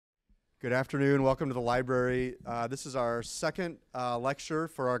Good afternoon. Welcome to the library. This is our second lecture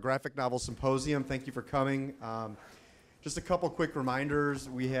for our graphic novel symposium. Thank you for coming. Just a couple quick reminders.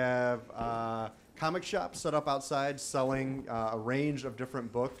 We have comic shops set up outside selling a range of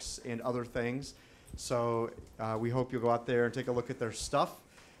different books and other things. So we hope you'll go out there and take a look at their stuff.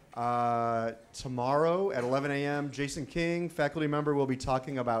 Tomorrow at 11 a.m., Jason King, faculty member, will be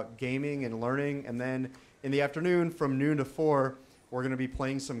talking about gaming and learning. And then in the afternoon from noon to 4, we're going to be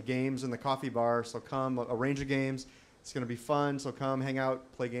playing some games in the coffee bar, so come, a range of games. It's going to be fun, so come hang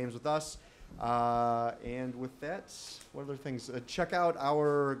out, play games with us. And with that, what other things? Check out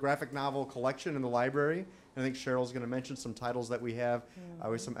our graphic novel collection in the library. I think Sheryl's going to mention some titles that we have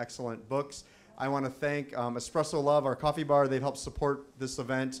with some excellent books. I want to thank Espresso Love, our coffee bar. They've helped support this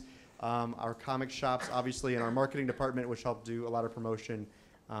event. Our comic shops, obviously, and our marketing department, which helped do a lot of promotion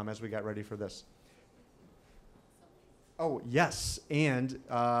as we got ready for this. Oh, yes, and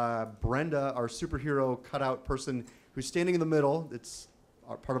Brenda, our superhero cutout person who's standing in the middle, it's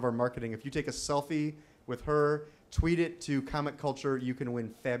part of our marketing. If you take a selfie with her, tweet it to Comic Culture, you can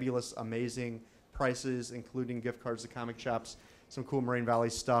win fabulous, amazing prizes, including gift cards to comic shops, some cool Moraine Valley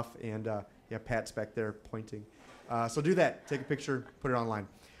stuff, and yeah, Pat's back there pointing. So do that. Take a picture, put it online.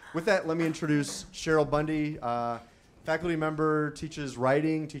 With that, let me introduce Sheryl Bundy. Faculty member, teaches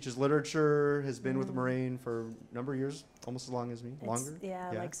writing, teaches literature, has been with Moraine for a number of years, almost as long as me, longer.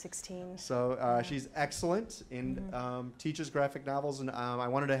 Yeah, like 16. So she's excellent and teaches graphic novels, and I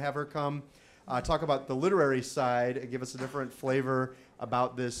wanted to have her come talk about the literary side and give us a different flavor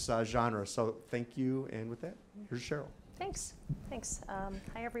about this genre. So thank you, and with that, here's Sheryl. Thanks. Thanks.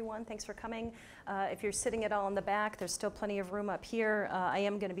 Hi, everyone. Thanks for coming. If you're sitting at all in the back, there's still plenty of room up here. I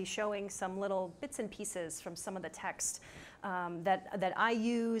am going to be showing some little bits and pieces from some of the text that I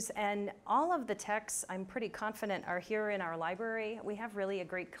use, and all of the texts, I'm pretty confident, are here in our library. We have really a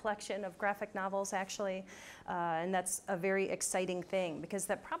great collection of graphic novels, actually, and that's a very exciting thing, because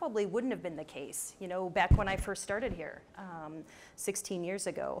that probably wouldn't have been the case, you know, back when I first started here 16 years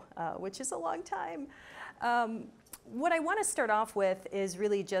ago, which is a long time. What I want to start off with is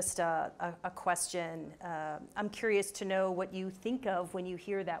really just a question. I'm curious to know what you think of when you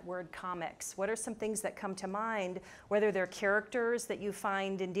hear that word comics. What are some things that come to mind, whether they're characters that you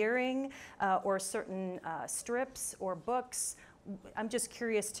find endearing or certain strips or books? I'm just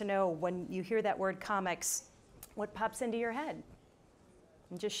curious to know, when you hear that word comics, what pops into your head?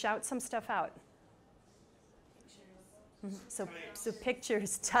 And just shout some stuff out. So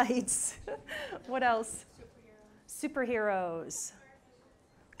pictures, tights. What else? Superheroes.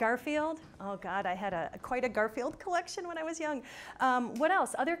 Garfield? Oh God, I had quite a Garfield collection when I was young. What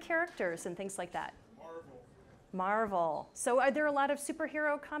else? Other characters and things like that. Marvel. So are there a lot of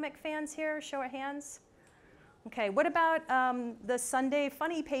superhero comic fans here? Show of hands. Okay, what about the Sunday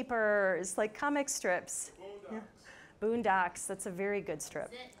funny papers, like comic strips? Boondocks. Yeah. Boondocks, that's a very good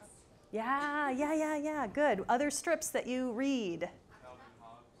strip. Yeah, good. Other strips that you read?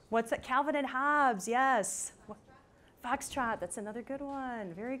 What's that? Calvin and Hobbes, yes. Foxtrot, that's another good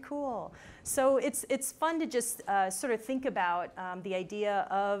one. Very cool. So it's fun to just sort of think about the idea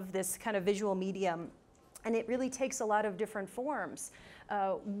of this kind of visual medium, and it really takes a lot of different forms.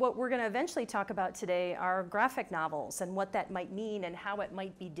 What we're going to eventually talk about today are graphic novels and what that might mean and how it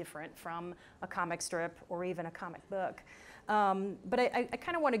might be different from a comic strip or even a comic book. But I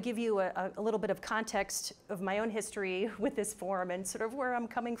kind of want to give you a little bit of context of my own history with this form and sort of where I'm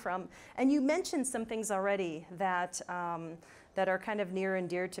coming from. And you mentioned some things already that, that are kind of near and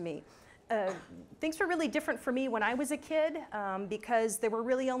dear to me. Things were really different for me when I was a kid because there were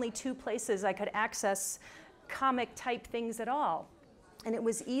really only two places I could access comic type things at all. And it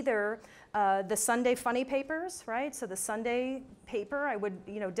was either the Sunday funny papers, right? So the Sunday paper, I would,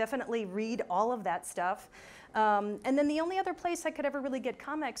 definitely read all of that stuff. And then the only other place I could ever really get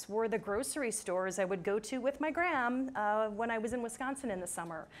comics were the grocery stores I would go to with my gram when I was in Wisconsin in the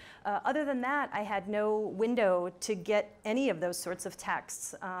summer. Other than that, I had no window to get any of those sorts of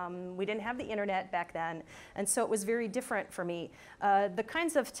texts. We didn't have the internet back then, and so it was very different for me. The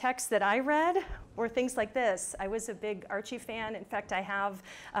kinds of texts that I read were things like this. I was a big Archie fan. In fact, I have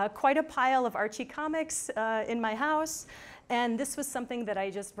quite a pile of Archie comics in my house, and this was something that I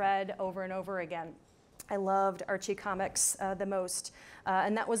just read over and over again. I loved Archie comics the most,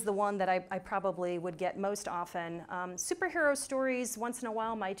 and that was the one that I probably would get most often. Superhero stories, once in a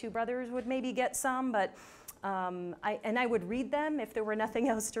while, my two brothers would maybe get some, but I would read them if there were nothing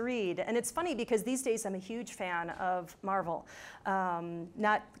else to read. And it's funny because these days I'm a huge fan of Marvel.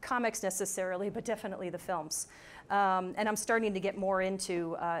 Not comics necessarily, but definitely the films. And I'm starting to get more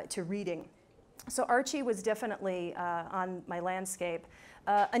into to reading. So Archie was definitely on my landscape.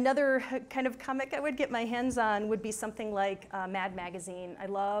 Another kind of comic I would get my hands on would be something like Mad Magazine. I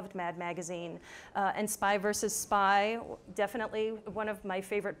loved Mad Magazine. And Spy vs. Spy, definitely one of my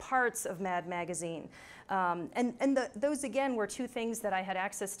favorite parts of Mad Magazine. Those, again, were two things that I had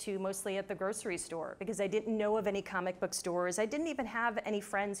access to mostly at the grocery store because I didn't know of any comic book stores. I didn't even have any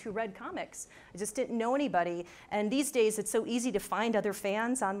friends who read comics. I just didn't know anybody. And these days, it's so easy to find other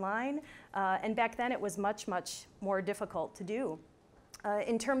fans online. And back then, it was much, much more difficult to do.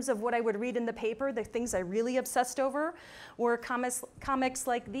 In terms of what I would read in the paper, the things I really obsessed over were comics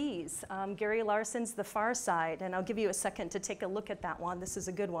like these. Gary Larson's The Far Side, and I'll give you a second to take a look at that one. This is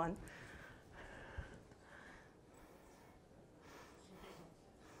a good one.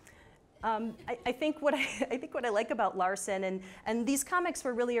 I think what I like about Larson, and these comics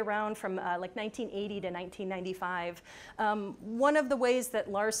were really around from like 1980 to 1995. One of the ways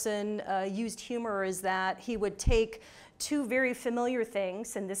that Larson used humor is that he would take two very familiar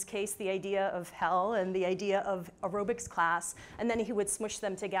things, in this case the idea of hell and the idea of aerobics class, and then he would smush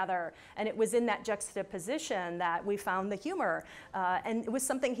them together. And it was in that juxtaposition that we found the humor. And it was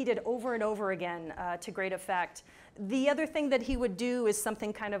something he did over and over again to great effect. The other thing that he would do is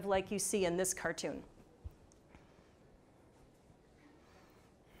something kind of like you see in this cartoon.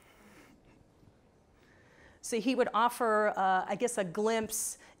 So he would offer, I guess, a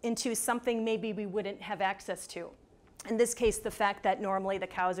glimpse into something maybe we wouldn't have access to. In this case, the fact that normally the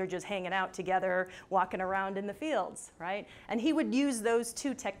cows are just hanging out together, walking around in the fields, right? And he would use those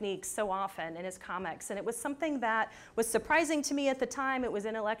two techniques so often in his comics. And it was something that was surprising to me at the time. It was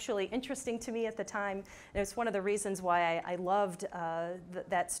intellectually interesting to me at the time. And it's one of the reasons why I loved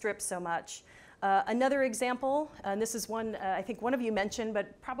that strip so much. Another example, and this is one I think one of you mentioned,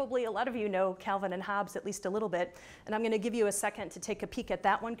 but probably a lot of you know Calvin and Hobbes at least a little bit. And I'm going to give you a second to take a peek at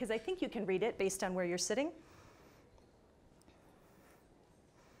that one, because I think you can read it based on where you're sitting.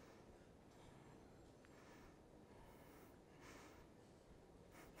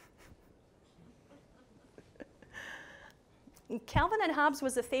 Calvin and Hobbes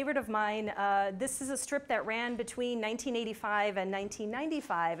was a favorite of mine. This is a strip that ran between 1985 and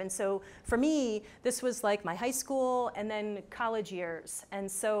 1995. And so for me, this was like my high school and then college years. And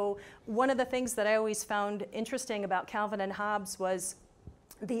so one of the things that I always found interesting about Calvin and Hobbes was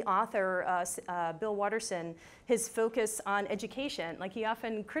the author, Bill Watterson, his focus on education. Like, he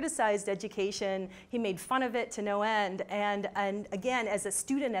often criticized education. He made fun of it to no end. And again, as a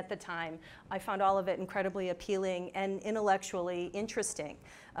student at the time, I found all of it incredibly appealing and intellectually interesting.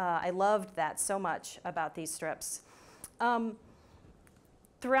 I loved that so much about these strips.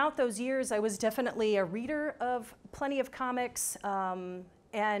 Throughout those years, I was definitely a reader of plenty of comics.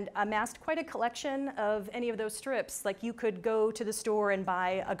 And amassed quite a collection of any of those strips. Like, you could go to the store and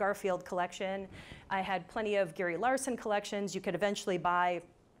buy a Garfield collection. I had plenty of Gary Larson collections. You could eventually buy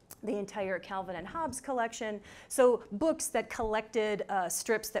the entire Calvin and Hobbes collection. So books that collected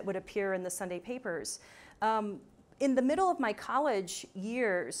strips that would appear in the Sunday papers. In the middle of my college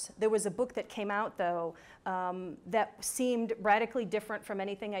years, there was a book that came out, though, that seemed radically different from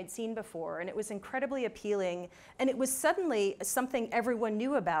anything I'd seen before, and it was incredibly appealing, and it was suddenly something everyone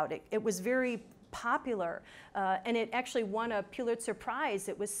knew about. It was very popular, and it actually won a Pulitzer Prize.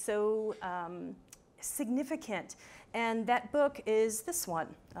 It was so significant, and that book is this one.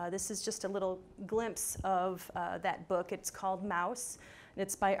 This is just a little glimpse of that book. It's called Mouse, and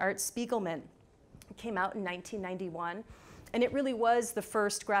it's by Art Spiegelman. It came out in 1991, and it really was the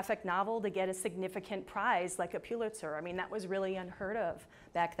first graphic novel to get a significant prize like a Pulitzer. I mean, that was really unheard of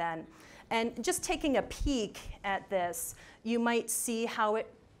back then. And just taking a peek at this, you might see how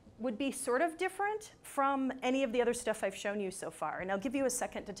it would be sort of different from any of the other stuff I've shown you so far. And I'll give you a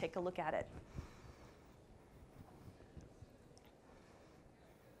second to take a look at it.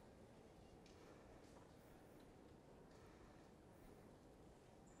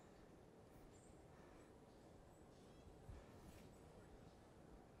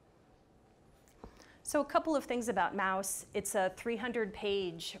 So a couple of things about Mouse. It's a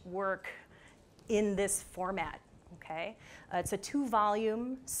 300-page work in this format, okay? It's a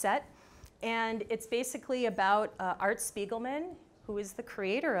 2-volume set, and it's basically about Art Spiegelman, who is the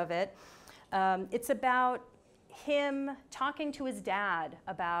creator of it. It's about him talking to his dad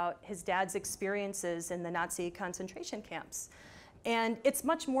about his dad's experiences in the Nazi concentration camps. And it's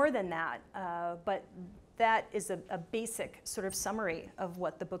much more than that, but that is a basic sort of summary of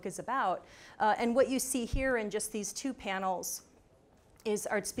what the book is about. And what you see here in just these 2 panels is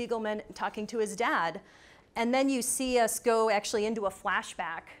Art Spiegelman talking to his dad. And then you see us go actually into a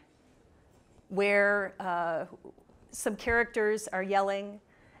flashback where some characters are yelling,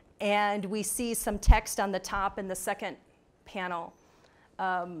 and we see some text on the top in the second panel.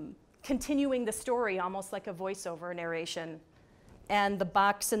 continuing the story almost like a voiceover narration. And the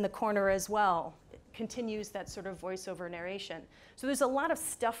box in the corner as well continues that sort of voiceover narration. So there's a lot of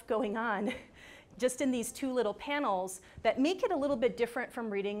stuff going on just in these two little panels that make it a little bit different from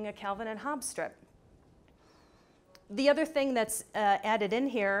reading a Calvin and Hobbes strip. The other thing that's added in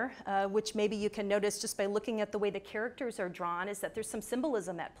here, which maybe you can notice just by looking at the way the characters are drawn, is that there's some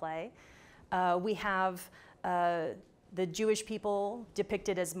symbolism at play. We have the Jewish people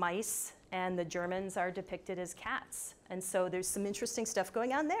depicted as mice, and the Germans are depicted as cats. And so there's some interesting stuff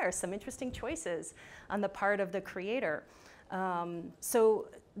going on there, some interesting choices on the part of the creator. So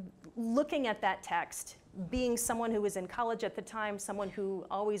looking at that text, being someone who was in college at the time, someone who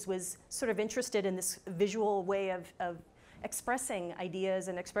always was sort of interested in this visual way of expressing ideas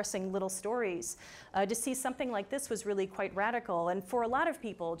and expressing little stories, to see something like this was really quite radical. And for a lot of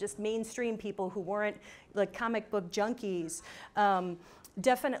people, just mainstream people who weren't like comic book junkies,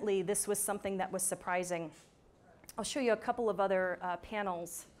 definitely this was something that was surprising. I'll show you a couple of other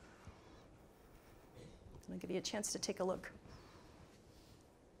panels. I'll give you a chance to take a look.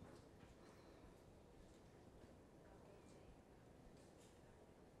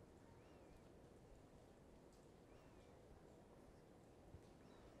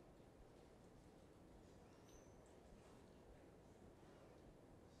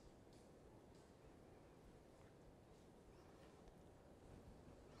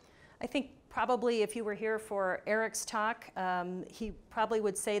 I think probably if you were here for Eric's talk, he probably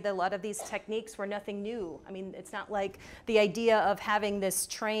would say that a lot of these techniques were nothing new. I mean, it's not like the idea of having this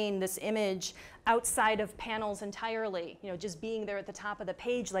train, this image, outside of panels entirely, you know, just being there at the top of the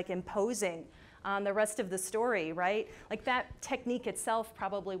page, like imposing on the rest of the story, right? Like that technique itself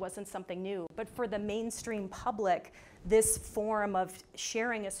probably wasn't something new. But for the mainstream public, this form of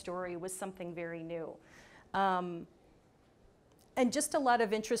sharing a story was something very new. And just a lot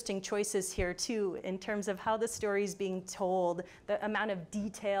of interesting choices here too, in terms of how the story is being told, the amount of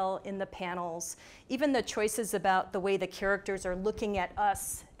detail in the panels, even the choices about the way the characters are looking at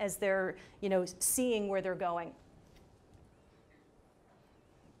us as they're, you know, seeing where they're going.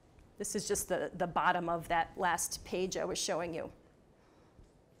 This is just the bottom of that last page I was showing you.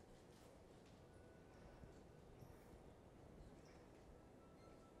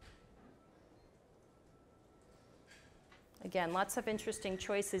 Again, lots of interesting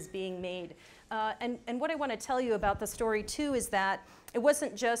choices being made. And what I want to tell you about the story, too, is that it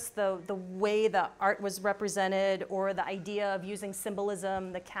wasn't just the way the art was represented or the idea of using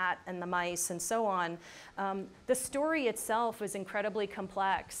symbolism, the cat and the mice, and so on. The story itself was incredibly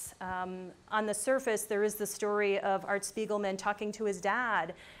complex. On the surface, there is the story of Art Spiegelman talking to his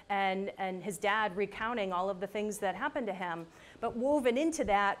dad and his dad recounting all of the things that happened to him. But woven into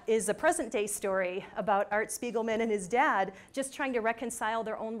that is a present-day story about Art Spiegelman and his dad just trying to reconcile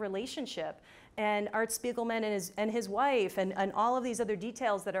their own relationship. And Art Spiegelman and his wife and all of these other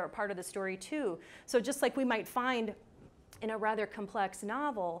details that are a part of the story too. So just like we might find in a rather complex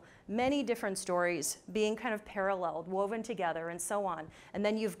novel, many different stories being kind of paralleled, woven together, and so on. And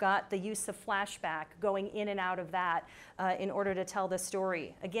then you've got the use of flashback going in and out of that in order to tell the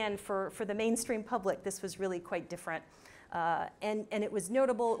story. Again, for the mainstream public, this was really quite different. And it was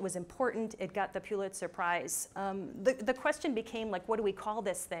notable, it was important, it got the Pulitzer Prize. The question became, like, what do we call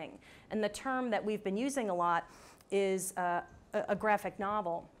this thing? And the term that we've been using a lot is a graphic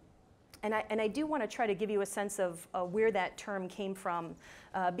novel. And I do want to try to give you a sense of where that term came from,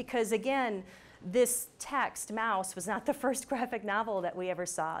 because again, this text, Mouse, was not the first graphic novel that we ever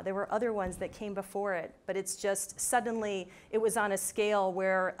saw. There were other ones that came before it, but it's just suddenly it was on a scale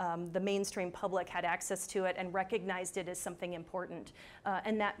where the mainstream public had access to it and recognized it as something important.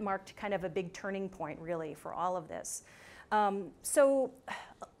 And that marked kind of a big turning point, really, for all of this. So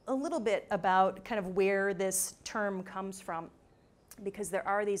a little bit about kind of where this term comes from, because there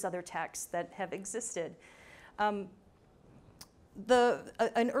are these other texts that have existed. An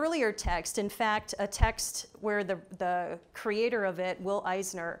earlier text, in fact, a text where the creator of it, Will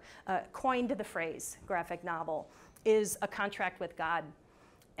Eisner, coined the phrase graphic novel, is A Contract with God.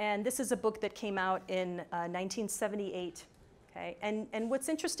 And this is a book that came out in 1978. Okay? And what's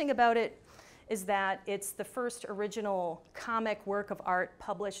interesting about it is that it's the first original comic work of art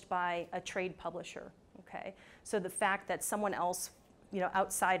published by a trade publisher. Okay? So the fact that someone else, you know,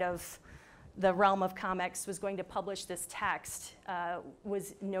 outside of the realm of comics was going to publish this text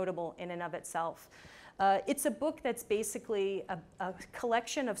was notable in and of itself. It's a book that's basically a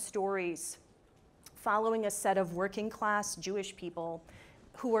collection of stories following a set of working class Jewish people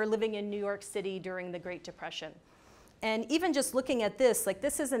who are living in New York City during the Great Depression. And even just looking at this, like,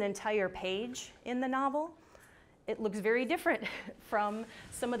 this is an entire page in the novel. it looks very different from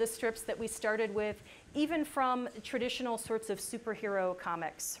some of the strips that we started with, even from traditional sorts of superhero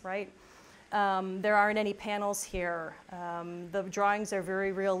comics, right? There aren't any panels here. The drawings are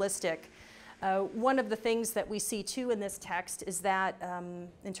very realistic. One of the things that we see too in this text is that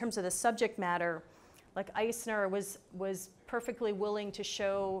in terms of the subject matter, like Eisner was perfectly willing to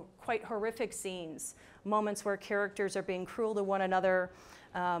show quite horrific scenes, moments where characters are being cruel to one another,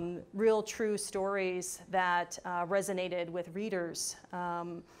 real true stories that resonated with readers.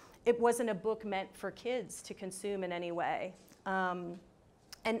 It wasn't a book meant for kids to consume in any way.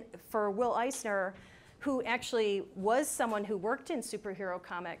 And for Will Eisner, who actually was someone who worked in superhero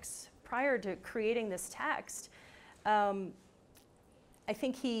comics prior to creating this text, I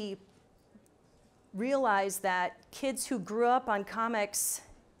think he realized that kids who grew up on comics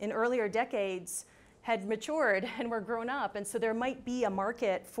in earlier decades had matured and were grown up, and so there might be a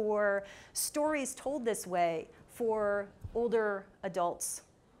market for stories told this way for older adults.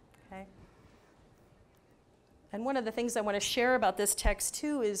 Okay? And one of the things I want to share about this text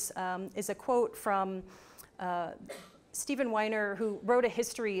too is a quote from Stephen Weiner, who wrote a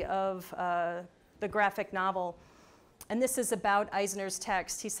history of the graphic novel. And this is about Eisner's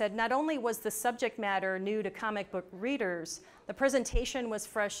text. He said, "Not only was the subject matter new to comic book readers, the presentation was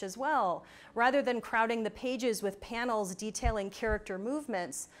fresh as well. Rather than crowding the pages with panels detailing character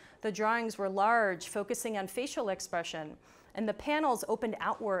movements, the drawings were large, focusing on facial expression, and the panels opened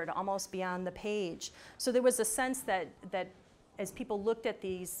outward almost beyond the page." So there was a sense that as people looked at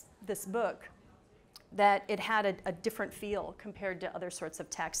this book, that it had a different feel compared to other sorts of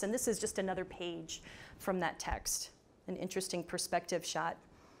text. And this is just another page from that text, an interesting perspective shot.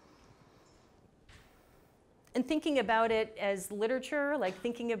 And thinking about it as literature, like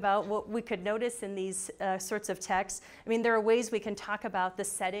thinking about what we could notice in these sorts of texts, I mean, there are ways we can talk about the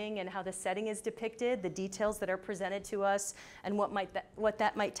setting and how the setting is depicted, the details that are presented to us, and what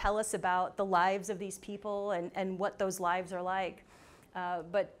that might tell us about the lives of these people and what those lives are like.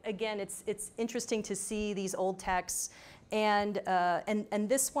 But again, it's interesting to see these old texts, and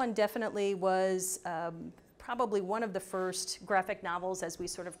this one definitely was probably one of the first graphic novels as we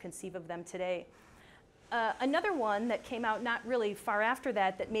sort of conceive of them today. Another one that came out not really far after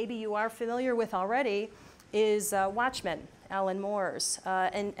that maybe you are familiar with already is Watchmen, Alan Moore's,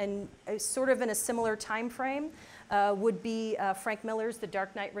 and sort of in a similar time frame would be Frank Miller's The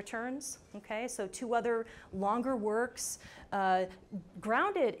Dark Knight Returns. Okay, so two other longer works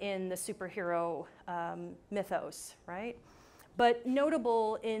grounded in the superhero mythos, right? But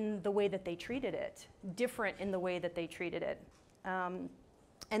notable in the way that they treated it, different in the way that they treated it.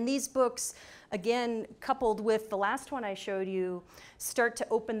 And these books, again, coupled with the last one I showed you, start to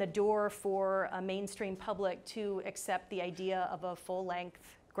open the door for a mainstream public to accept the idea of a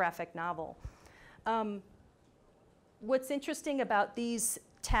full-length graphic novel. What's interesting about these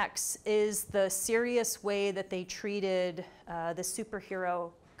texts is the serious way that they treated the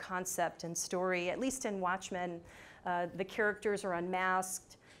superhero concept and story. At least in Watchmen, the characters are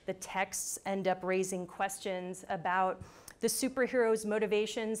unmasked. The texts end up raising questions about the superheroes'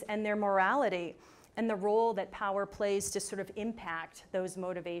 motivations and their morality, and the role that power plays to sort of impact those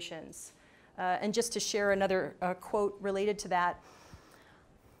motivations. And just to share another quote related to that,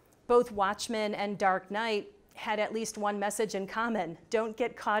 both Watchmen and Dark Knight had at least one message in common. Don't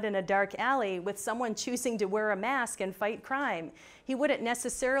get caught in a dark alley with someone choosing to wear a mask and fight crime. He wouldn't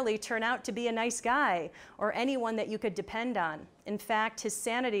necessarily turn out to be a nice guy or anyone that you could depend on. In fact, his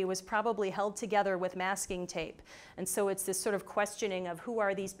sanity was probably held together with masking tape. And so it's this sort of questioning of who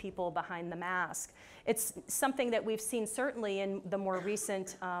are these people behind the mask. It's something that we've seen certainly in the more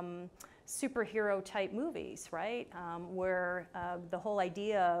recent superhero type movies, right? Where the whole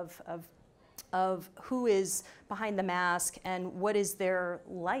idea of who is behind the mask and what is their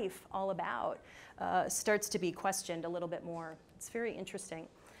life all about starts to be questioned a little bit more. It's very interesting.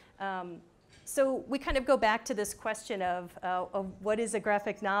 So we kind of go back to this question of what is a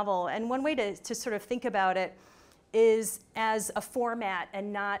graphic novel, and one way to sort of think about it is as a format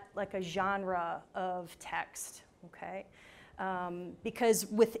and not like a genre of text, okay? Because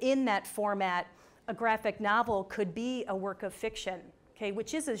within that format, a graphic novel could be a work of fiction, okay,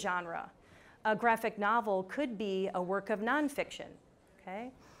 which is a genre. A graphic novel could be a work of nonfiction,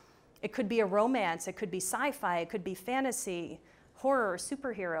 okay? It could be a romance, it could be sci-fi, it could be fantasy, horror,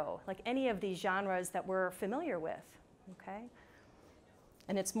 superhero, like any of these genres that we're familiar with, okay?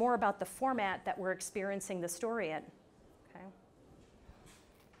 And it's more about the format that we're experiencing the story in, okay?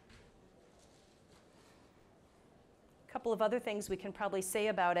 A couple of other things we can probably say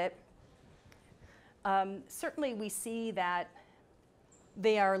about it. Certainly we see that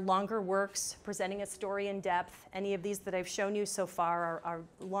They are longer works presenting a story in depth. Any of these that I've shown you so far are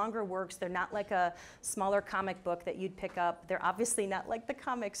longer works. They're not like a smaller comic book that you'd pick up. They're obviously not like the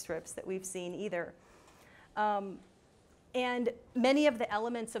comic strips that we've seen either. And many of the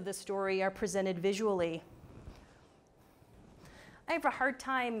elements of the story are presented visually. I have a hard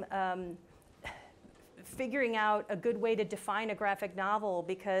time figuring out a good way to define a graphic novel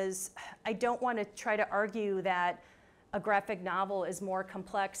because I don't want to try to argue that a graphic novel is more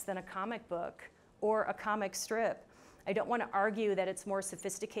complex than a comic book or a comic strip. I don't want to argue that it's more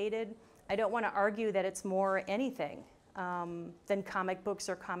sophisticated. I don't want to argue that it's more anything than comic books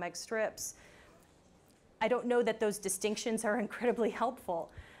or comic strips. I don't know that those distinctions are incredibly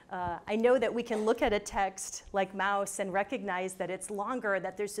helpful. I know that we can look at a text like Mouse and recognize that it's longer,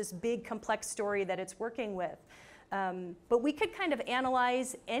 that there's this big complex story that it's working with. But we could kind of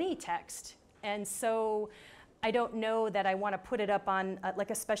analyze any text. And so I don't know that I want to put it up on like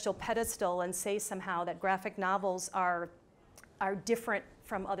a special pedestal and say somehow that graphic novels are different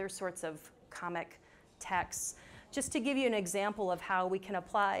from other sorts of comic texts. Just to give you an example of how we can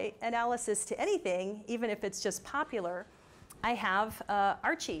apply analysis to anything, even if it's just popular, I have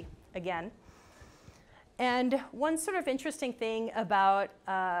Archie again. And one sort of interesting thing about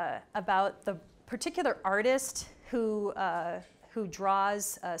the particular artist who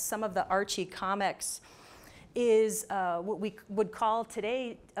draws some of the Archie comics is what we would call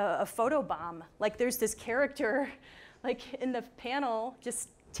today a photobomb. Like there's this character like in the panel just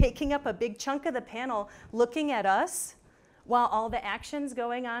taking up a big chunk of the panel, looking at us while all the action's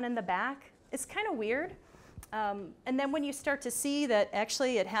going on in the back. It's kind of weird. And then when you start to see that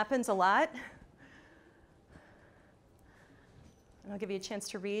actually it happens a lot, and I'll give you a chance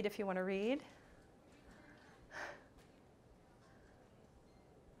to read if you want to read.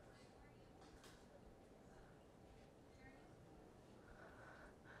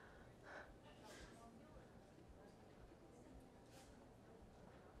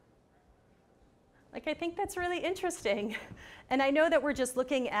 Like, I think that's really interesting. And I know that we're just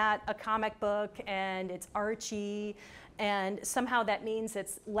looking at a comic book and it's Archie, and somehow that means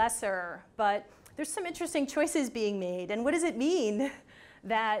it's lesser, but there's some interesting choices being made. And what does it mean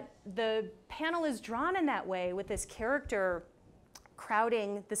that the panel is drawn in that way with this character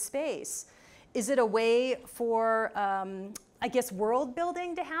crowding the space? Is it a way for, I guess, world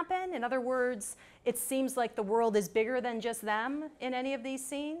building to happen? In other words, it seems like the world is bigger than just them in any of these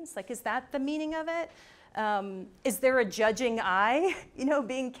scenes. Like, is that the meaning of it? Is there a judging eye,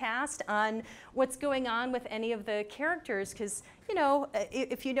 being cast on what's going on with any of the characters? Because,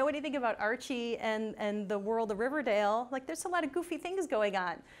 if you know anything about Archie and the world of Riverdale, like there's a lot of goofy things going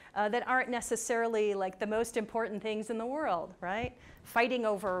on that aren't necessarily like the most important things in the world, right? Fighting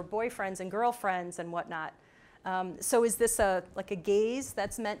over boyfriends and girlfriends and whatnot. So is this like a gaze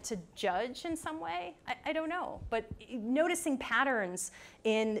that's meant to judge in some way? I don't know. But noticing patterns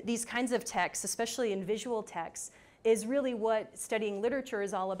in these kinds of texts, especially in visual texts, is really what studying literature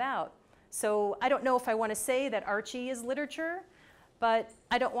is all about. So I don't know if I want to say that Archie is literature, but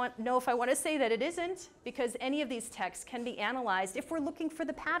I don't know if I want to say that it isn't, because any of these texts can be analyzed if we're looking for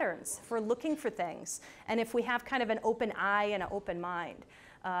the patterns, if we're looking for things, and if we have kind of an open eye and an open mind.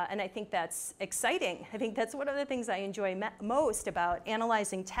 And I think that's exciting. I think that's one of the things I enjoy most about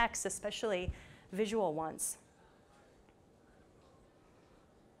analyzing texts, especially visual ones.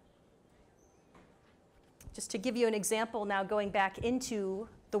 Just to give you an example now, going back into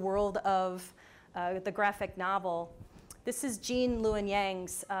the world of the graphic novel, this is Jean Luen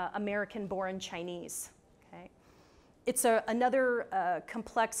Yang's American-Born Chinese. Okay? It's another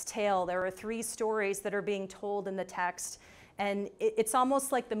complex tale. There are 3 stories that are being told in the text. And it's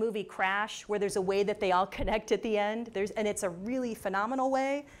almost like the movie Crash, where there's a way that they all connect at the end. And it's a really phenomenal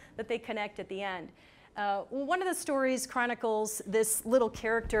way that they connect at the end. One of the stories chronicles this little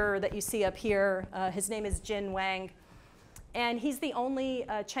character that you see up here. His name is Jin Wang. And he's the only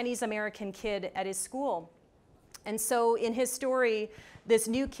Chinese-American kid at his school. And so in his story, this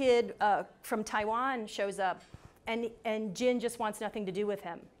new kid from Taiwan shows up, and Jin just wants nothing to do with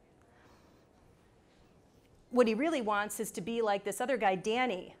him. What he really wants is to be like this other guy,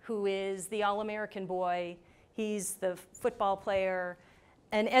 Danny, who is the all-American boy. He's the football player.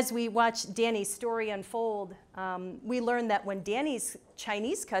 And as we watch Danny's story unfold, we learn that when Danny's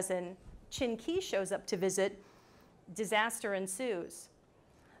Chinese cousin, Chin Ki, shows up to visit, disaster ensues.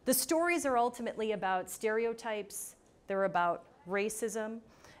 The stories are ultimately about stereotypes. They're about racism.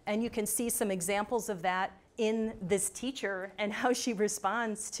 And you can see some examples of that in this teacher and how she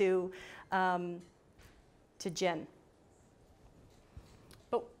responds to Jen.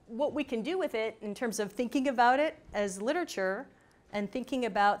 But what we can do with it in terms of thinking about it as literature and thinking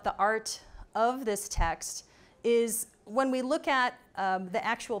about the art of this text is when we look at the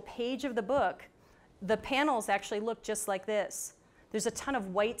actual page of the book, the panels actually look just like this. There's a ton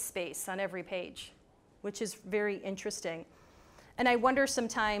of white space on every page, which is very interesting. And I wonder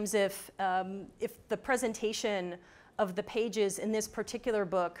sometimes if the presentation of the pages in this particular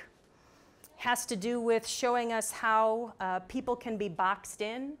book has to do with showing us how people can be boxed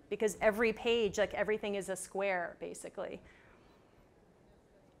in, because every page, like everything is a square, basically.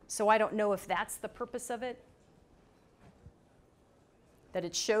 So I don't know if that's the purpose of it, that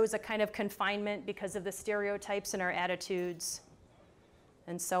it shows a kind of confinement because of the stereotypes in our attitudes,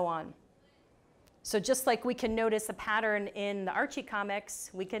 and so on. So just like we can notice a pattern in the Archie comics,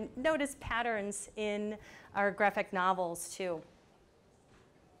 we can notice patterns in our graphic novels too.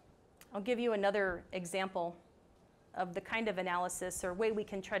 I'll give you another example of the kind of analysis or way we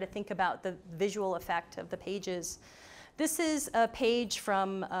can try to think about the visual effect of the pages. This is a page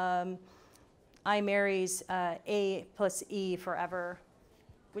from I Mary's A plus E Forever,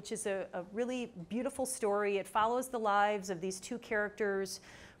 which is a really beautiful story. It follows the lives of these two characters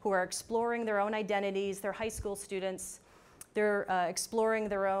who are exploring their own identities. They're high school students. They're exploring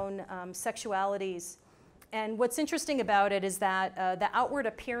their own sexualities. And what's interesting about it is that the outward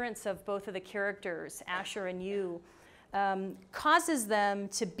appearance of both of the characters, Asher and Yu, causes them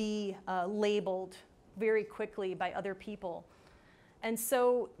to be labeled very quickly by other people. And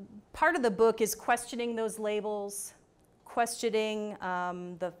so part of the book is questioning those labels, questioning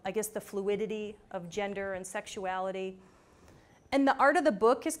the fluidity of gender and sexuality. And the art of the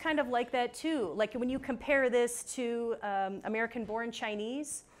book is kind of like that too. Like when you compare this to American-born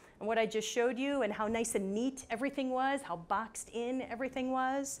Chinese and what I just showed you and how nice and neat everything was, how boxed in everything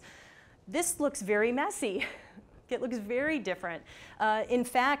was, this looks very messy. It looks very different. In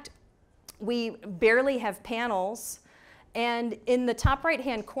fact, we barely have panels. And in the top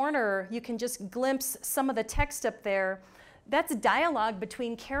right-hand corner, you can just glimpse some of the text up there. That's dialogue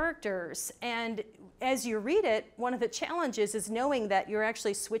between characters. And as you read it, one of the challenges is knowing that you're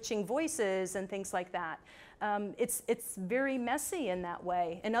actually switching voices and things like that. It's very messy in that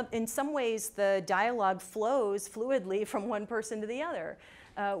way. And in some ways, the dialogue flows fluidly from one person to the other,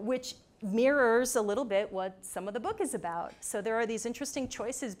 which mirrors a little bit what some of the book is about. So there are these interesting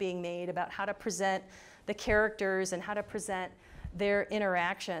choices being made about how to present the characters and how to present their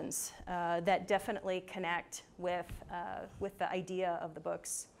interactions that definitely connect with the idea of the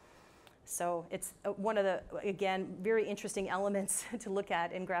books. So it's one of the, again, very interesting elements to look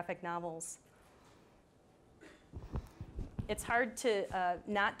at in graphic novels. It's hard to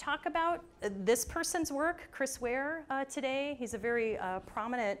not talk about this person's work, Chris Ware, today. He's a very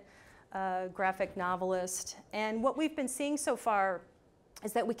prominent graphic novelist. And what we've been seeing so far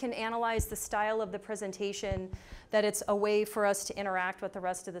is that we can analyze the style of the presentation, that it's a way for us to interact with the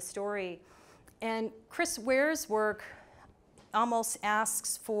rest of the story. And Chris Ware's work almost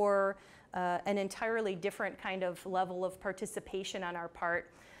asks for an entirely different kind of level of participation on our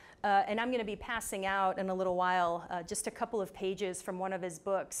part. And I'm going to be passing out in a little while just a couple of pages from one of his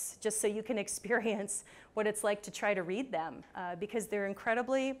books, just so you can experience what it's like to try to read them, because they're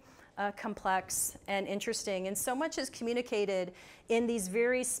incredibly complex and interesting, and so much is communicated in these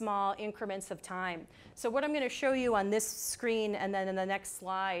very small increments of time. So what I'm going to show you on this screen and then in the next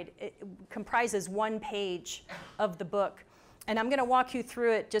slide, it comprises one page of the book. And I'm going to walk you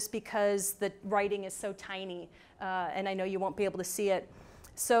through it just because the writing is so tiny, and I know you won't be able to see it.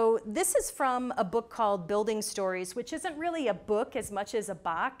 So this is from a book called Building Stories, which isn't really a book as much as a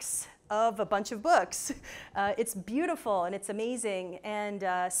box of a bunch of books. It's beautiful and it's amazing.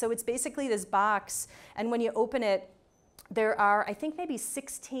 And so it's basically this box. And when you open it, there are, I think, maybe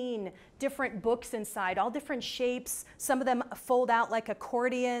 16 different books inside, all different shapes. Some of them fold out like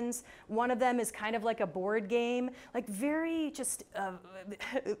accordions. One of them is kind of like a board game, like very just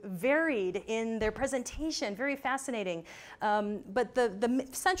varied in their presentation, very fascinating. But the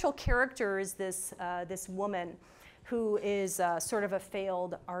central character is this woman who is sort of a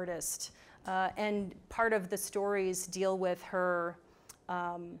failed artist. And part of the stories deal with her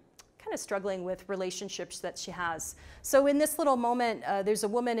kind of struggling with relationships that she has. So in this little moment, there's a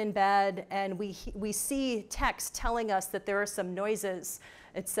woman in bed, and we see text telling us that there are some noises.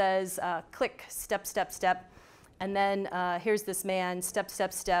 It says, click, step, step, step. And then here's this man, step,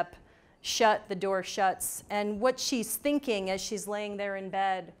 step, step, shut, the door shuts. And what she's thinking as she's laying there in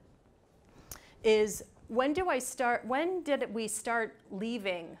bed is, when did we start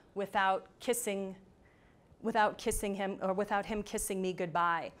leaving without kissing him, or without him kissing me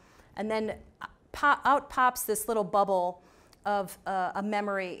goodbye? And then out pops this little bubble of a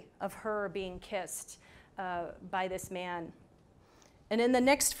memory of her being kissed by this man. And in the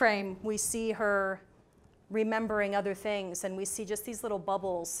next frame, we see her remembering other things, and we see just these little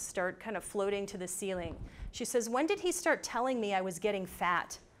bubbles start kind of floating to the ceiling. She says, when did he start telling me I was getting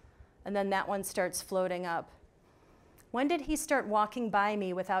fat? And then that one starts floating up. When did he start walking by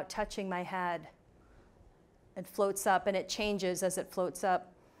me without touching my head? It floats up, and it changes as it floats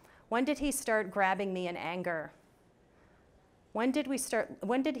up. When did he start grabbing me in anger? When did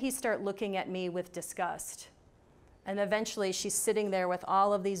he start looking at me with disgust? And eventually she's sitting there with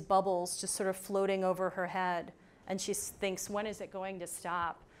all of these bubbles just sort of floating over her head. And she thinks, when is it going to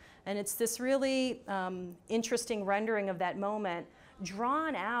stop? And it's this really interesting rendering of that moment,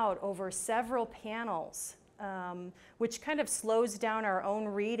 drawn out over several panels, which kind of slows down our own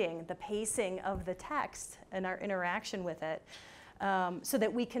reading, the pacing of the text and our interaction with it, so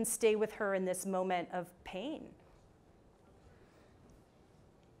that we can stay with her in this moment of pain.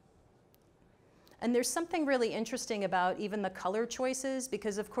 And there's something really interesting about even the color choices,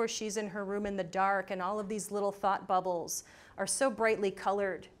 because of course she's in her room in the dark, and all of these little thought bubbles are so brightly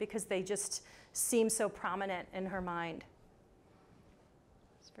colored because they just seem so prominent in her mind.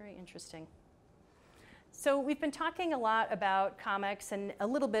 It's very interesting. So we've been talking a lot about comics and a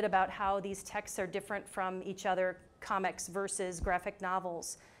little bit about how these texts are different from each other, comics versus graphic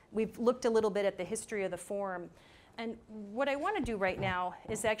novels. We've looked a little bit at the history of the form. And what I want to do right now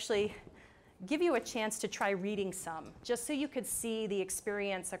is actually give you a chance to try reading some, just so you could see the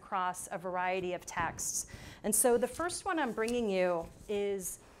experience across a variety of texts. And so the first one I'm bringing you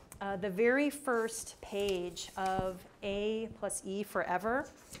is the very first page of A plus E Forever.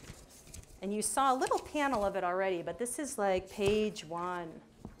 And you saw a little panel of it already, but this is like page 1. 1,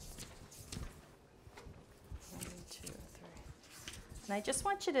 2, 3. And I just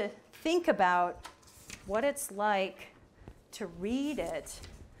want you to think about what it's like to read it.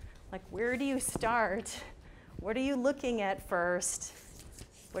 Like, where do you start? What are you looking at first?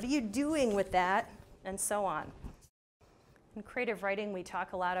 What are you doing with that? And so on. In creative writing, we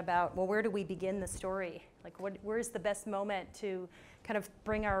talk a lot about, well, where do we begin the story? Like, where's the best moment to kind of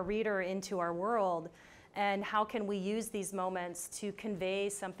bring our reader into our world? And how can we use these moments to convey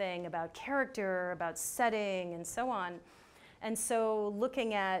something about character, about setting, and so on? And so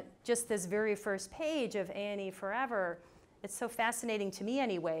looking at just this very first page of A&E Forever, it's so fascinating to me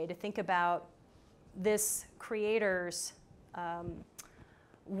anyway to think about this creator's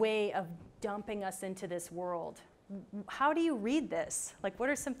way of dumping us into this world. How do you read this? Like, what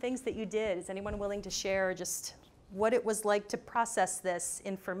are some things that you did? Is anyone willing to share just what it was like to process this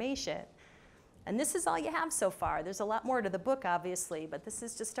information? And this is all you have so far. There's a lot more to the book, obviously, but this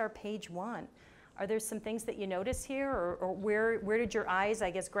is just our page 1. Are there some things that you notice here, or where did your eyes,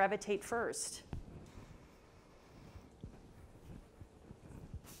 I guess, gravitate first?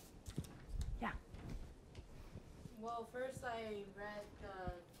 Well, first I read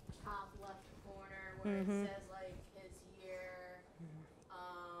the top left corner where it says like his year.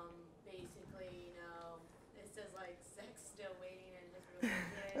 Basically, it says like sex still waiting and just really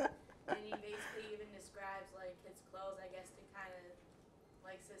good. And he basically even describes like his clothes, I guess, to kind of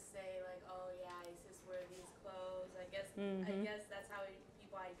likes to say like, oh yeah, he's just wear these clothes. I guess that's how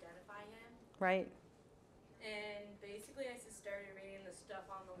people identify him. Right. And basically, I just started reading the stuff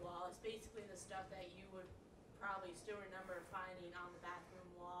on the wall. It's basically the stuff that you would probably still remember finding on the bathroom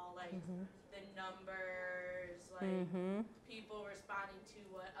wall, like the numbers, like people responding to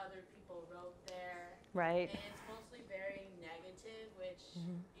what other people wrote there. Right. And it's mostly very negative, which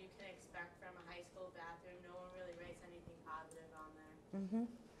you can expect from a high school bathroom. No one really writes anything positive on there.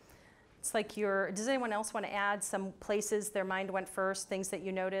 It's like does anyone else want to add some places their mind went first, things that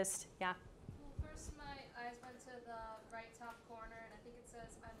you noticed? Yeah. Well, first my eyes went to the right top corner, and I think it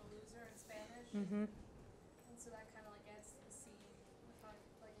says I'm a loser in Spanish. So that kind of like adds to the scene with how,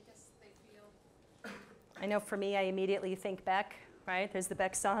 like, I guess they feel. I know for me, I immediately think Beck, right? There's the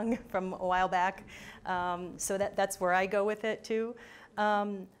Beck song from a while back. So that's where I go with it too.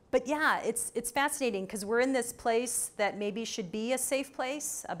 But yeah, it's fascinating because we're in this place that maybe should be a safe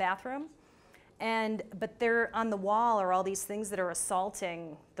place, a bathroom. But there on the wall are all these things that are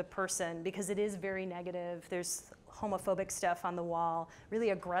assaulting the person because it is very negative. There's homophobic stuff on the wall,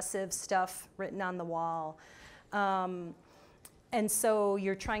 really aggressive stuff written on the wall. And so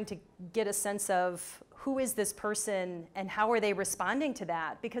you're trying to get a sense of who is this person and how are they responding to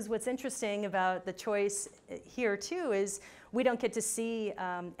that? Because what's interesting about the choice here too is we don't get to see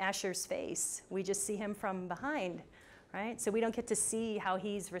Asher's face. We just see him from behind, right? So we don't get to see how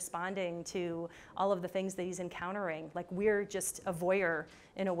he's responding to all of the things that he's encountering. Like we're just a voyeur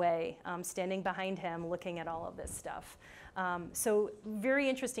in a way, standing behind him looking at all of this stuff. So very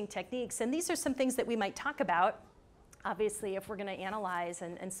interesting techniques. And these are some things that we might talk about obviously, if we're going to analyze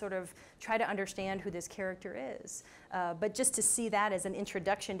and sort of try to understand who this character is. But just to see that as an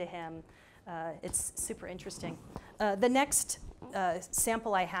introduction to him, it's super interesting. The next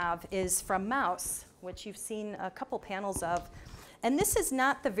sample I have is from Mouse, which you've seen a couple panels of. And this is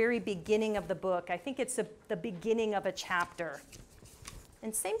not the very beginning of the book. I think it's the beginning of a chapter.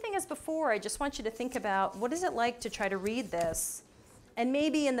 And same thing as before, I just want you to think about what is it like to try to read this. And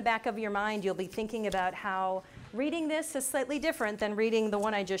maybe in the back of your mind, you'll be thinking about how reading this is slightly different than reading the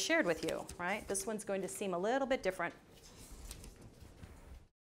one I just shared with you, right? This one's going to seem a little bit different.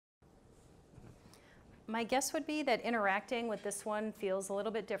 My guess would be that interacting with this one feels a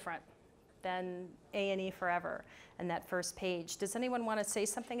little bit different than A&E Forever and that first page. Does anyone want to say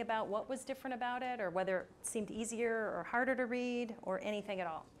something about what was different about it, or whether it seemed easier or harder to read, or anything at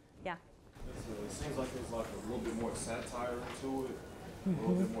all? Yeah? It seems like there's like a little bit more satire into it, a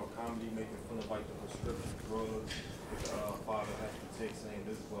little bit more comedy, making fun of like the prescription drugs that the father has to take, saying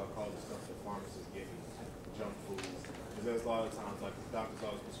this is what I call the stuff that pharmacists give you, junk foods. Because there's a lot of times like the doctors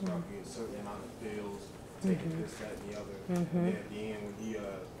always prescribe you a certain amount of pills, taking this, that, and the other. And then at the end when he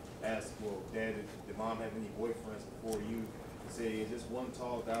asked, well, Dad, did Mom have any boyfriends before you? He said, yeah, just one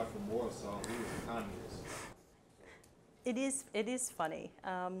tall guy from Warsaw, he was a communist. It is funny.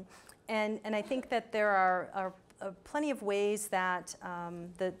 And I think that there are plenty of ways that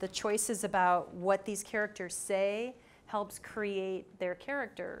the choices about what these characters say helps create their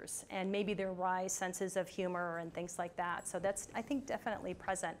characters and maybe their wry senses of humor and things like that. So that's, I think, definitely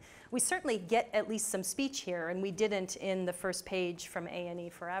present. We certainly get at least some speech here, and we didn't in the first page from A&E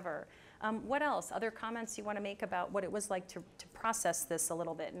Forever. What else? Other comments you want to make about what it was like to process this a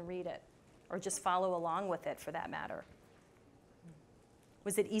little bit and read it, or just follow along with it for that matter?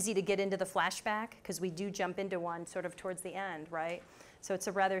 Was it easy to get into the flashback? Because we do jump into one sort of towards the end, right? So it's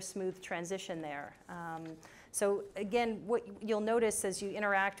a rather smooth transition there. So again, what you'll notice as you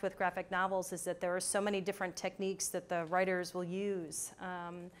interact with graphic novels is that there are so many different techniques that the writers will use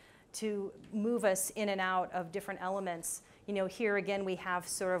to move us in and out of different elements. You know, here again we have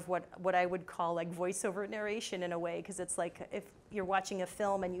sort of what I would call like voiceover narration in a way, because it's like if you're watching a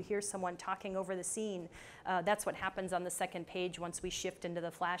film and you hear someone talking over the scene, that's what happens on the second page once we shift into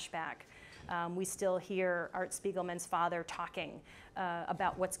the flashback. We still hear Art Spiegelman's father talking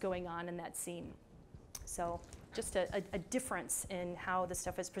about what's going on in that scene. So just a difference in how the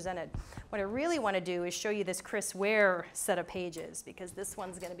stuff is presented. What I really want to do is show you this Chris Ware set of pages, because this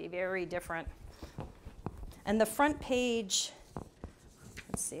one's going to be very different. And the front page,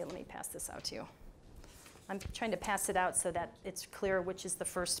 let's see, let me pass this out to you. I'm trying to pass it out so that it's clear which is the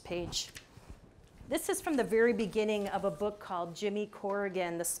first page. This is from the very beginning of a book called Jimmy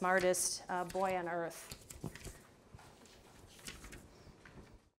Corrigan, the Smartest Boy on Earth.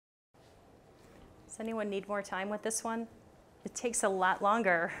 Does anyone need more time with this one? It takes a lot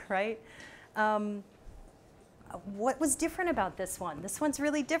longer, right? What was different about this one? This one's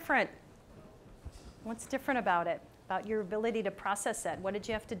really different. What's different about it? About your ability to process it? What did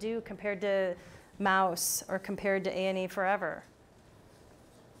you have to do compared to Mouse or compared to A&E Forever?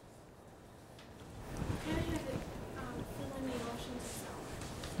 Kind of had to fill in the emotions yourself.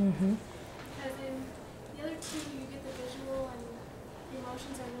 Mm-hmm. Because in the other two, you get the visual and the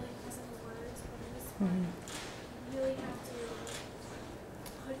emotions are really present in words, but in this one, you really have to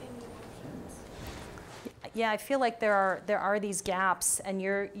put in the emotions. Yeah, I feel like there are these gaps, and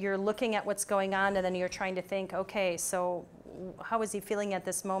you're looking at what's going on, and then you're trying to think, okay, so how is he feeling at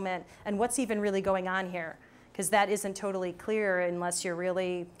this moment, and what's even really going on here? Because that isn't totally clear unless you're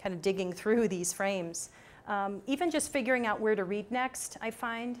really kind of digging through these frames. Even just figuring out where to read next, I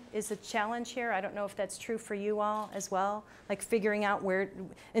find, is a challenge here. I don't know if that's true for you all as well. Like figuring out where,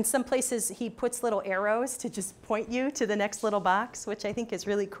 in some places he puts little arrows to just point you to the next little box, which I think is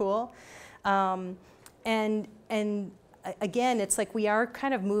really cool. And again, it's like we are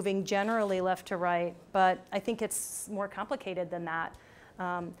kind of moving generally left to right, but I think it's more complicated than that.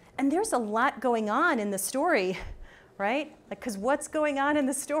 And there's a lot going on in the story, right? Because what's going on in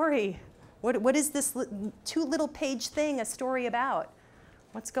the story? What is this two little page thing a story about?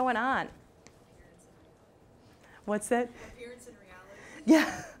 What's going on? What's that? Appearance and reality.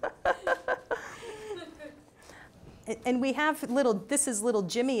 Yeah. And we have this is little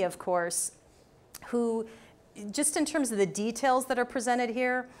Jimmy, of course, who, just in terms of the details that are presented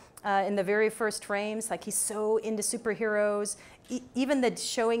here, in the very first frames, like he's so into superheroes, even the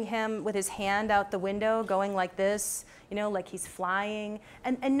showing him with his hand out the window going like this, you know, like he's flying,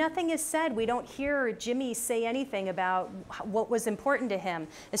 and nothing is said. We don't hear Jimmy say anything about what was important to him.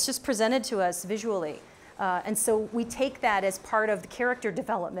 It's just presented to us visually. And so we take that as part of the character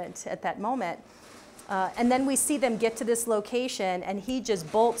development at that moment. And then we see them get to this location, and he just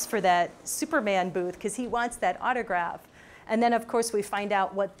bolts for that Superman booth because he wants that autograph. And then, of course, we find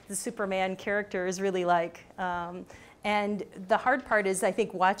out what the Superman character is really like. And the hard part is, I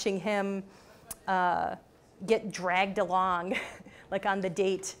think, watching him get dragged along, like on the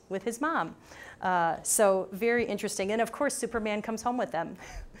date with his mom. So very interesting. And of course, Superman comes home with them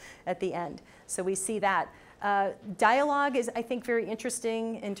at the end. So we see that. Dialogue is, I think, very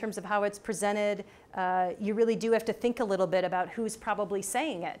interesting in terms of how it's presented. You really do have to think a little bit about who's probably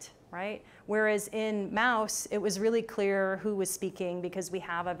saying it, right? Whereas in Mouse, it was really clear who was speaking because we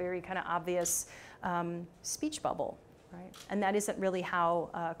have a very kind of obvious speech bubble, right? And that isn't really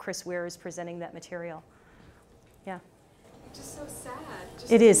how Chris Ware is presenting that material. Yeah. Just so sad.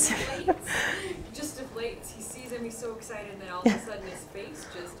 Just it is. Just deflates. He sees him, he's so excited, and then all of a sudden his face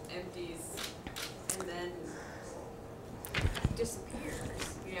just empties and then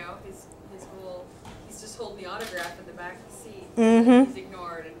disappears. You know, his whole, he's just holding the autograph in the back of the seat. Mm-hmm. He's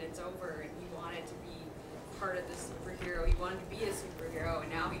ignored and it's over, and he wanted to be part of the superhero. He wanted to be a superhero,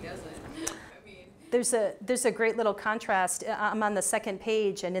 and now he doesn't. I mean, there's a great little contrast. I'm on the second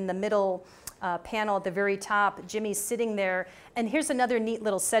page, and in the middle panel at the very top, Jimmy's sitting there, and here's another neat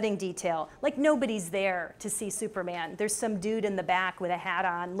little setting detail. Like, nobody's there to see Superman. There's some dude in the back with a hat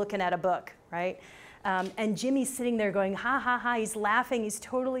on looking at a book, right? And Jimmy's sitting there going, ha, ha, ha, he's laughing, he's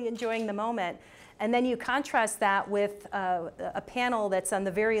totally enjoying the moment. And then you contrast that with a panel that's on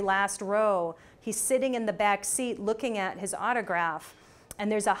the very last row. He's sitting in the back seat looking at his autograph,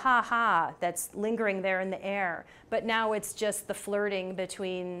 and there's a ha-ha that's lingering there in the air. But now it's just the flirting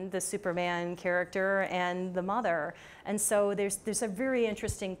between the Superman character and the mother. And so there's a very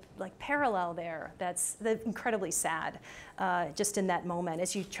interesting parallel there that's incredibly sad just in that moment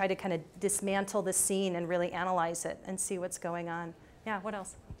as you try to kind of dismantle the scene and really analyze it and see what's going on. Yeah, what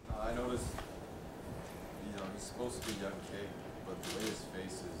else? I noticed, he's supposed to be a young kid, but the way his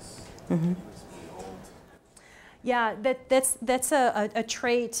face is, he looks really old. Yeah, that's a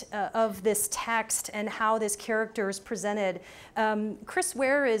trait of this text and how this character is presented. Chris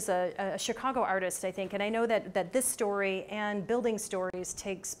Ware is a Chicago artist, I think, and I know that this story and Building Stories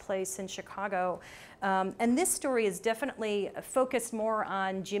takes place in Chicago. And this story is definitely focused more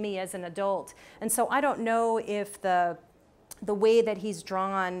on Jimmy as an adult. And so I don't know if the way that he's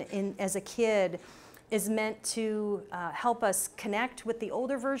drawn as a kid is meant to help us connect with the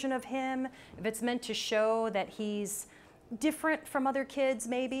older version of him, if it's meant to show that he's different from other kids,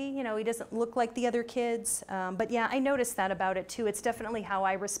 maybe, he doesn't look like the other kids. But yeah, I noticed that about it too. It's definitely how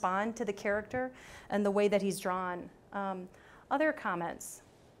I respond to the character and the way that he's drawn. Other comments?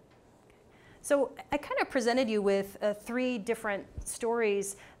 So I kind of presented you with 3 different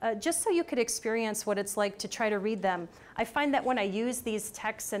stories just so you could experience what it's like to try to read them. I find that when I use these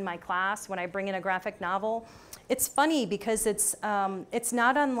texts in my class, when I bring in a graphic novel, it's funny because it's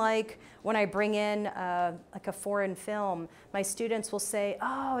not unlike when I bring in like a foreign film. My students will say,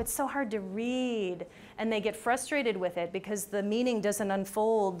 oh, it's so hard to read. And they get frustrated with it because the meaning doesn't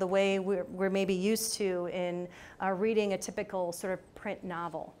unfold the way we're maybe used to in reading a typical sort of print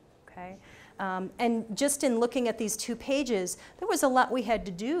novel, okay? And just in looking at these 2 pages, there was a lot we had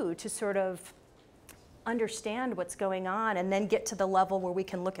to do to sort of understand what's going on and then get to the level where we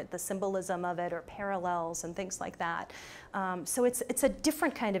can look at the symbolism of it or parallels and things like that. So it's a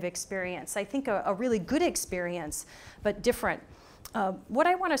different kind of experience. I think a really good experience, but different. What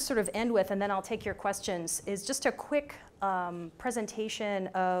I want to sort of end with, and then I'll take your questions, is just a quick presentation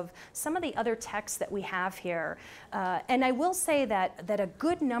of some of the other texts that we have here. And I will say that a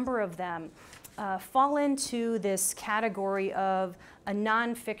good number of them fall into this category of a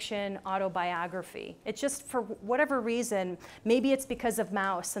nonfiction autobiography. It's just, for whatever reason, maybe it's because of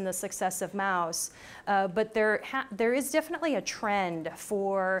Mouse and the success of Mouse, but there is definitely a trend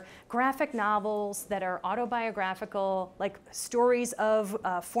for graphic novels that are autobiographical, like stories of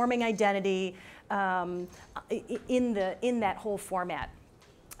forming identity in that whole format.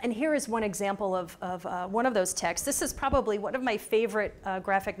 And here is one example of one of those texts. This is probably one of my favorite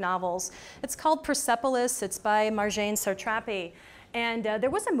graphic novels. It's called Persepolis. It's by Marjane Satrapi. And there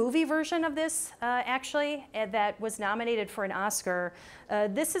was a movie version of this, actually, that was nominated for an Oscar.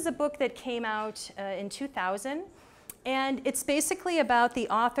 This is a book that came out in 2000. And it's basically about the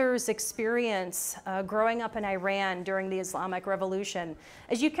author's experience growing up in Iran during the Islamic Revolution.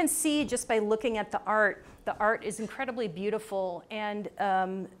 As you can see just by looking at the art is incredibly beautiful, and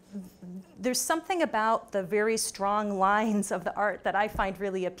there's something about the very strong lines of the art that I find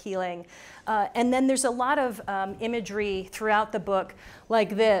really appealing. And then there's a lot of imagery throughout the book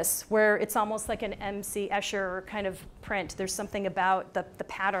like this, where it's almost like an M.C. Escher kind of print. There's something about the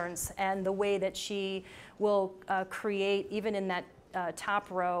patterns and the way that she will create, even in that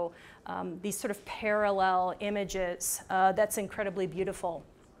top row, these sort of parallel images. That's incredibly beautiful.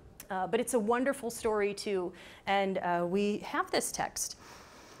 But it's a wonderful story too, and we have this text.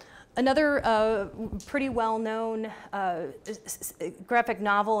 Another pretty well-known graphic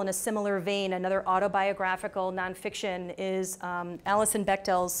novel in a similar vein, another autobiographical nonfiction, is Alison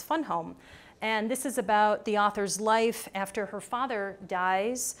Bechdel's Fun Home. And this is about the author's life after her father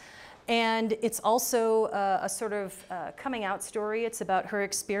dies. And it's also a sort of coming out story. It's about her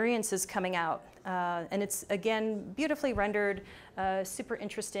experiences coming out. And it's, again, beautifully rendered, super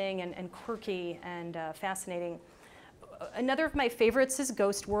interesting and quirky and fascinating. Another of my favorites is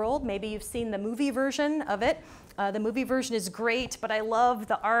Ghost World. Maybe you've seen the movie version of it. The movie version is great, but I love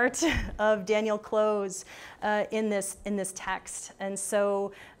the art of Daniel Clowes in this text. And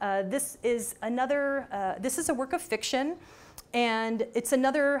so this is a work of fiction. And it's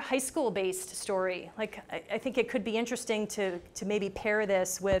another high school-based story. Like, I think it could be interesting to maybe pair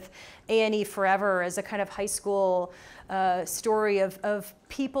this with A&E Forever as a kind of high school story of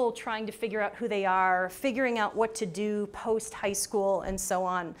people trying to figure out who they are, figuring out what to do post-high school, and so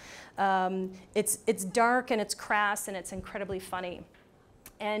on. It's dark and it's crass and it's incredibly funny.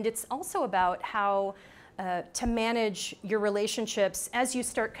 And it's also about how to manage your relationships as you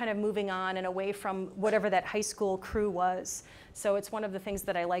start kind of moving on and away from whatever that high school crew was. So it's one of the things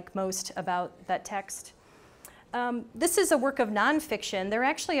that I like most about that text. This is a work of nonfiction. There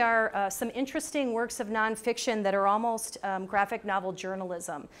actually are some interesting works of nonfiction that are almost graphic novel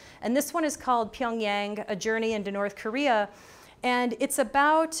journalism. And this one is called Pyongyang, A Journey into North Korea. And it's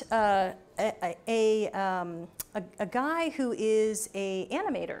about a guy who is an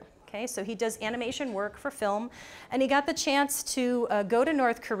animator. Okay, so he does animation work for film, and he got the chance to go to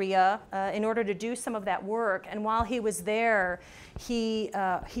North Korea in order to do some of that work. And while he was there, he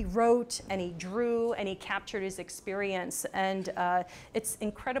wrote and he drew and he captured his experience. And it's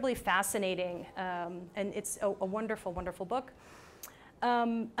incredibly fascinating, and it's a wonderful, wonderful book.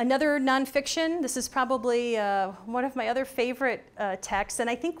 Another nonfiction, this is probably one of my other favorite texts, and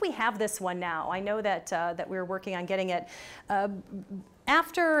I think we have this one now. I know that we're working on getting it.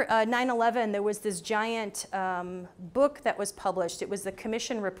 After 9/11, there was this giant book that was published. It was the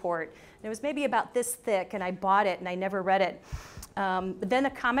Commission Report. And it was maybe about this thick, and I bought it, and I never read it. But then a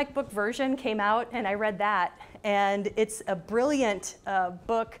comic book version came out, and I read that. And it's a brilliant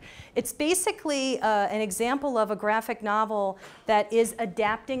book. It's basically an example of a graphic novel that is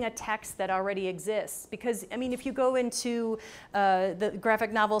adapting a text that already exists. Because, I mean, if you go into the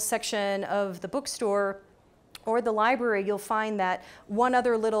graphic novel section of the bookstore, or the library, you'll find that one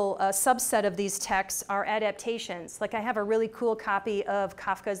other little subset of these texts are adaptations. Like, I have a really cool copy of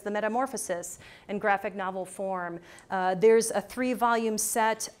Kafka's The Metamorphosis in graphic novel form. There's a 3-volume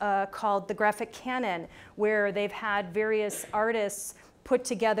set called The Graphic Canon, where they've had various artists put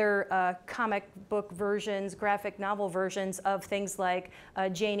together comic book versions, graphic novel versions of things like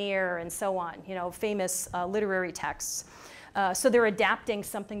Jane Eyre and so on, you know, famous literary texts. So they're adapting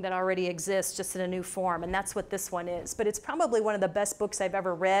something that already exists just in a new form, and that's what this one is. But it's probably one of the best books I've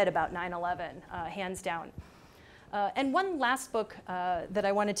ever read about 9/11, hands down. And one last book that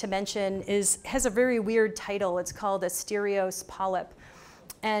I wanted to mention has a very weird title. It's called Asterios Polyp,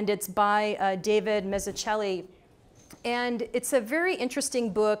 and it's by David Mazzucchelli. And it's a very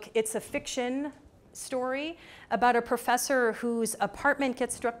interesting book. It's a fiction story about a professor whose apartment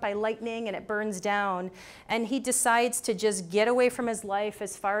gets struck by lightning and it burns down, and he decides to just get away from his life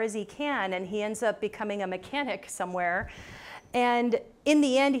as far as he can, and he ends up becoming a mechanic somewhere. And in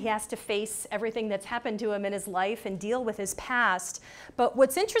the end, he has to face everything that's happened to him in his life and deal with his past. But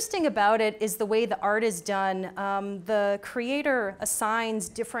what's interesting about it is the way the art is done. The creator assigns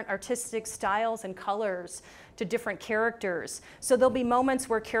different artistic styles and colors to different characters. So there'll be moments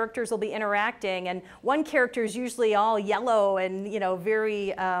where characters will be interacting, and one character is usually all yellow and, you know,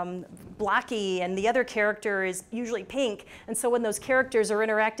 very blocky, and the other character is usually pink. And so when those characters are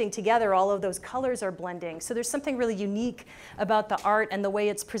interacting together, all of those colors are blending. So there's something really unique about the art and the way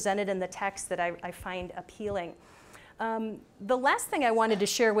it's presented in the text that I find appealing. The last thing I wanted to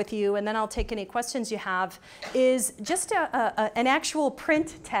share with you, and then I'll take any questions you have, is just an actual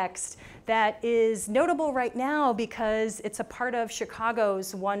print text that is notable right now because it's a part of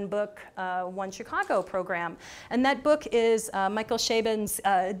Chicago's One Book, One Chicago program. And that book is Michael Chabon's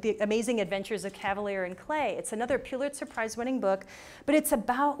The Amazing Adventures of Cavalier and Clay. It's another Pulitzer Prize winning book, but it's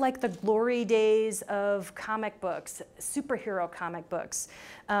about like the glory days of comic books, superhero comic books.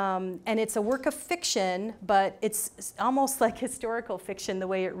 And it's a work of fiction, but it's almost like historical fiction the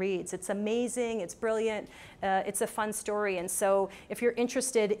way it reads. It's amazing, it's brilliant, it's a fun story. And so if you're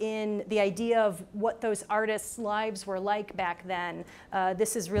interested in the idea of what those artists' lives were like back then,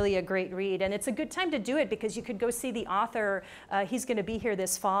 this is really a great read. And it's a good time to do it because you could go see the author. He's going to be here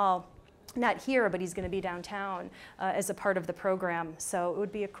this fall. Not here, but he's going to be downtown as a part of the program. So it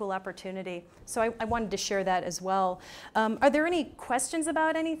would be a cool opportunity. So I wanted to share that as well. Are there any questions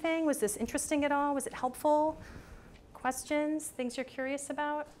about anything? Was this interesting at all? Was it helpful? Questions? Things you're curious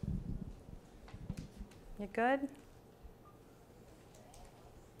about? You good?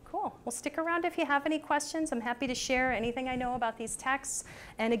 Cool. Well, stick around if you have any questions. I'm happy to share anything I know about these texts.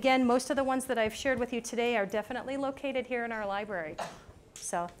 And again, most of the ones that I've shared with you today are definitely located here in our library.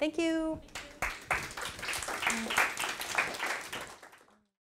 So thank you.